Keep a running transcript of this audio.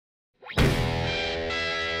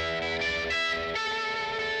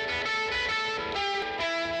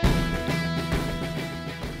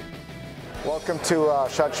Welcome to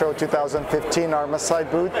SHOT Show 2015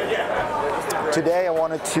 Armasight booth. Today I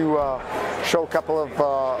wanted to show a couple of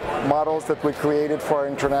models that we created for our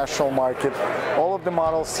international market. All of the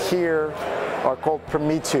models here are called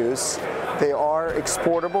Prometheus. They are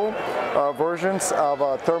exportable versions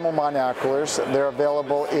of thermal monoculars. They're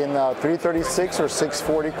available in 336 or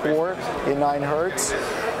 640 core in 9 Hertz.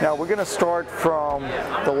 Now we're going to start from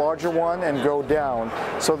the larger one and go down.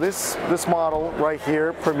 So this model right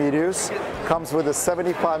here, Prometheus, comes with a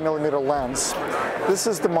 75mm lens. This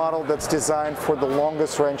is the model that's designed for the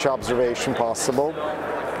longest range observation possible.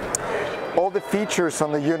 All the features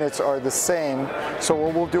on the units are the same, so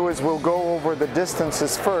what we'll do is we'll go over the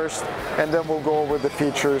distances first, and then we'll go over the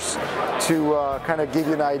features to kind of give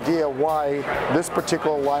you an idea why this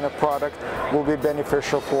particular line of product will be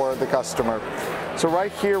beneficial for the customer. So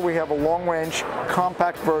right here we have a long-range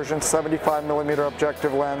compact version, 75mm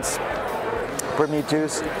objective lens,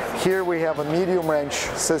 Prometheus. Here we have a medium-range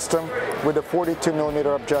system with a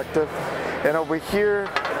 42mm objective, and over here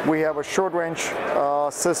we have a short-range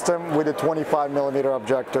system with a 25mm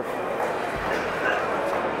objective.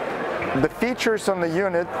 The features on the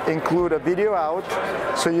unit include a video out,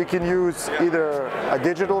 so you can use either a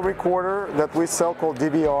digital recorder that we sell called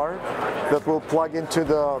DVR that will plug into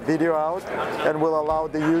the video out and will allow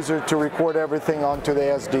the user to record everything onto the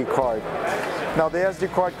SD card. Now the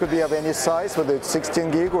SD card could be of any size, whether it's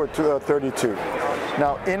 16 gig or 32.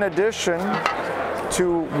 Now in addition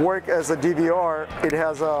to work as a DVR, it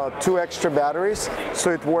has 2 extra batteries, so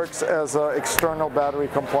it works as an external battery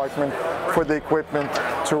compartment for the equipment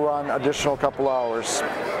to run additional couple hours.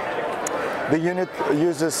 The unit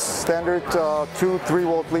uses standard 2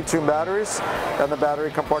 3-volt lithium batteries, and the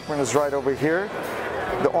battery compartment is right over here.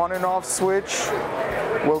 The on and off switch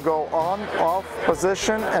will go on-off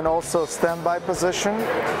position and also standby position.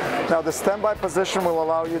 Now the standby position will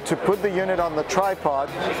allow you to put the unit on the tripod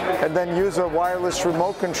and then use a wireless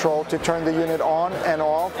remote control to turn the unit on and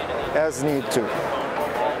off as need to.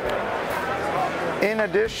 In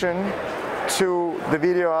addition to the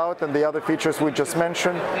video out and the other features we just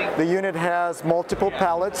mentioned, the unit has multiple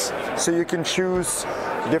palettes, so you can choose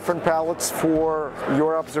different palettes for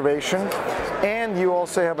your observation, and you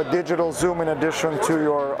also have a digital zoom in addition to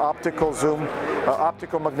your optical zoom,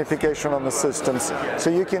 optical magnification on the systems. So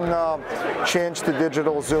you can change the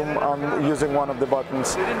digital zoom using one of the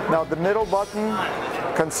buttons. Now the middle button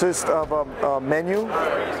consists of a menu,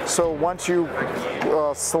 so once you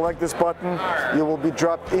select this button, you will be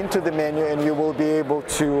dropped into the menu and you will be able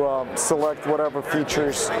to select whatever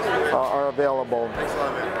features are available.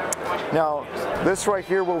 Now this right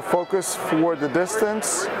here will focus for the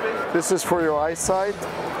distance. This is for your eyesight.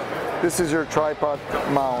 This is your tripod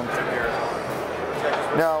mount.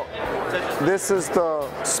 Now this is the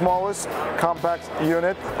smallest compact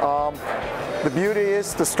unit. The beauty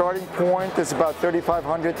is the starting point is about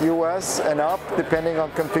 3,500 US and up, depending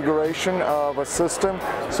on configuration of a system,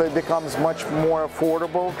 so it becomes much more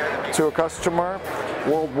affordable to a customer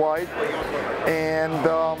worldwide. And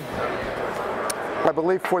I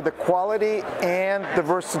believe for the quality and the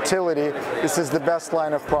versatility, this is the best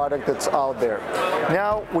line of product that's out there.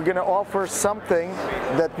 Now we're going to offer something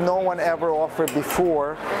that no one ever offered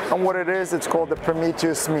before, and what it is, it's called the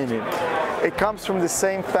Prometheus Mini. It comes from the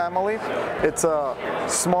same family. It's a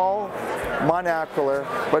small monocular,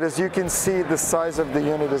 but as you can see, the size of the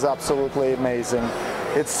unit is absolutely amazing.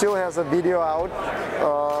 It still has a video out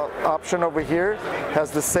option over here,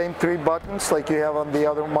 has the same 3 buttons like you have on the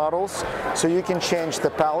other models, so you can change the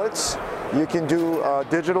palettes, you can do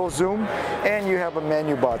digital zoom, and you have a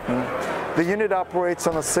menu button. The unit operates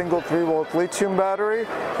on a single 3-volt lithium battery,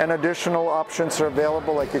 and additional options are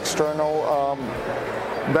available like external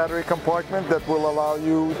battery compartment that will allow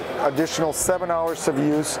you additional 7 hours of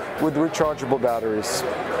use with rechargeable batteries.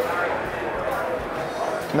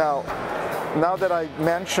 Now that I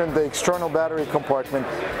mentioned the external battery compartment,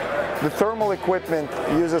 the thermal equipment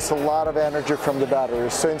uses a lot of energy from the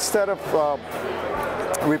batteries. So instead of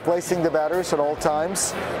replacing the batteries at all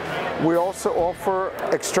times, we also offer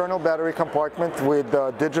external battery compartment with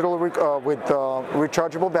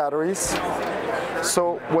rechargeable batteries.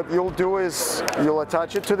 So what you'll do is you'll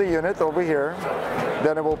attach it to the unit over here,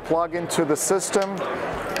 then it will plug into the system.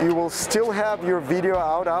 You will still have your video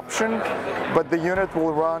out option, but the unit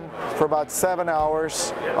will run for about 7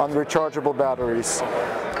 hours on rechargeable batteries.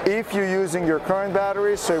 If you're using your current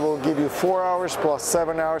batteries, so it will give you 4 hours plus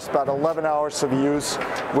 7 hours, about 11 hours of use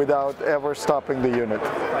without ever stopping the unit.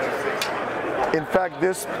 In fact,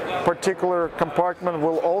 this particular compartment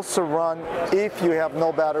will also run if you have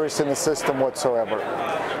no batteries in the system whatsoever.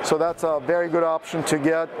 So that's a very good option to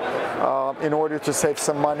get in order to save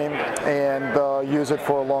some money and use it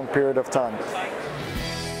for a long period of time.